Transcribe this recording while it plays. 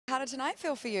How did tonight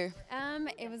feel for you?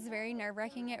 It was very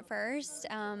nerve-wracking at first.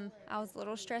 I was a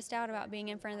little stressed out about being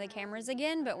in front of the cameras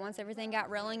again, but once everything got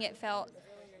rolling, it felt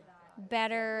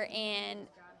better, and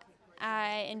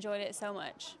I enjoyed it so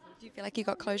much. Do you feel like you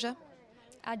got closure?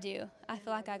 I do. I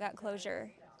feel like I got closure.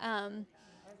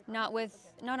 Not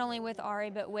only with Arie,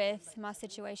 but with my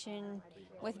situation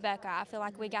with Becca. I feel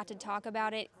like we got to talk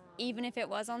about it. Even if it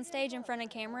was on stage in front of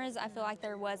cameras, I feel like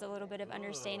there was a little bit of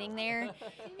understanding there.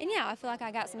 And yeah, I feel like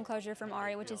I got some closure from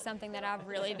Arie, which is something that I've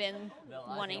really been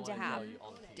wanting to have.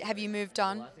 Have you moved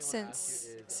on since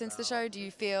the show? Do you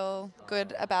feel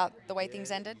good about the way things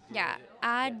ended? Yeah,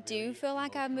 I do feel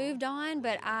like I've moved on,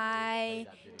 but I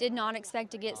did not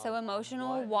expect to get so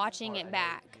emotional watching it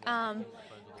back.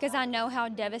 Because I know how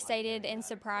devastated and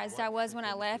surprised I was when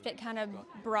I left. It kind of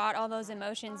brought all those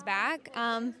emotions back.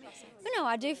 But no,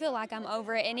 I do feel like I'm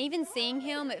over it. And even seeing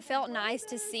him, it felt nice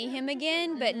to see him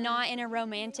again, but not in a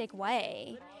romantic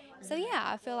way. So yeah,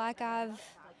 I feel like I've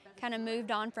kind of moved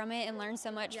on from it and learned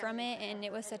so much from it, and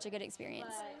it was such a good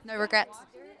experience. No regrets?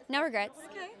 No regrets.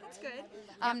 Okay, that's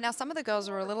good. Now, some of the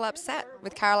girls were a little upset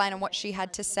with Caroline and what she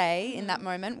had to say in that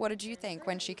moment. What did you think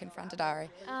when she confronted Arie?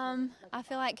 I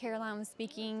feel like Caroline was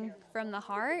speaking from the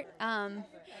heart.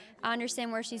 I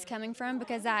understand where she's coming from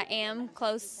because I am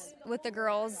close with the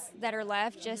girls that are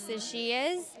left just as she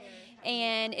is.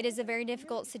 And it is a very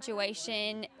difficult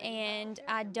situation, and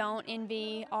I don't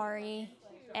envy Arie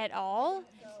at all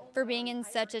for being in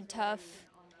such a tough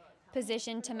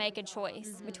position to make a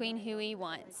choice between who he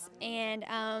wants. And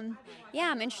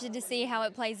yeah, I'm interested to see how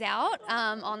it plays out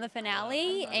on the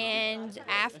finale and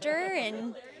after.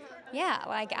 And yeah,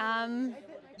 like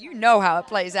You know how it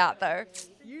plays out, though.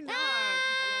 You know.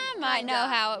 I might know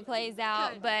how it plays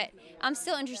out, but I'm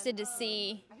still interested to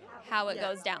see how it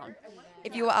goes down.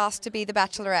 If you were asked to be the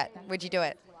Bachelorette, would you do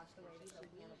it?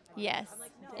 Yes.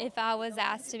 If I was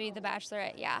asked to be the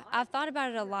Bachelorette, yeah. I've thought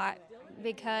about it a lot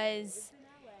because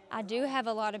I do have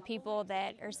a lot of people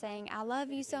that are saying, I love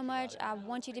you so much, I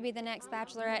want you to be the next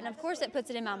Bachelorette. And of course it puts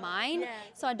it in my mind,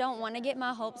 so I don't want to get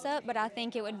my hopes up, but I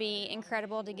think it would be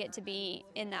incredible to get to be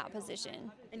in that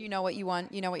position. And you know what you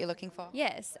want, you know what you're looking for?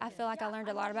 Yes, I feel like I learned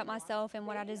a lot about myself and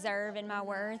what I deserve and my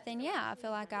worth. And yeah, I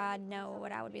feel like I know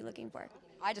what I would be looking for.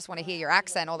 I just want to hear your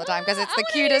accent all the time because it's the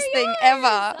cutest thing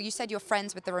ever. You said you're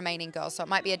friends with the remaining girls, so it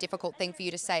might be a difficult thing for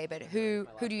you to say, but who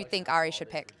do you think Arie should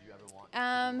pick?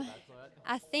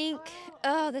 I think,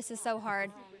 this is so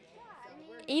hard.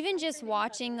 Even just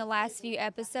watching the last few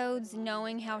episodes,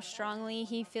 knowing how strongly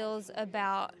he feels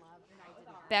about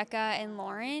Becca and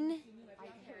Lauren,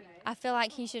 I feel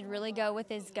like he should really go with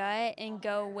his gut and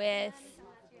go with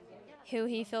who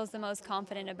he feels the most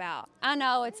confident about. I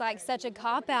know it's like such a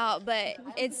cop-out, but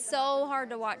it's so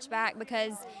hard to watch back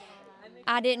because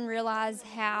I didn't realize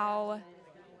how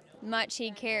much he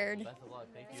cared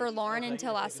for Lauren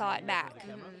until I saw it back.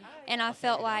 And I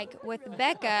felt like with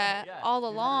Becca, all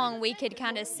along, we could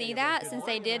kind of see that since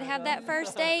they did have that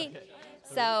first date.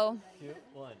 So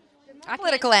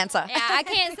Political answer. Yeah, I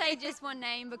can't say just one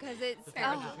name because it's...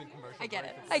 I get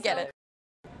it.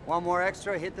 Want more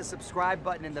extra? Hit the subscribe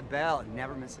button and the bell and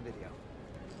never miss a video.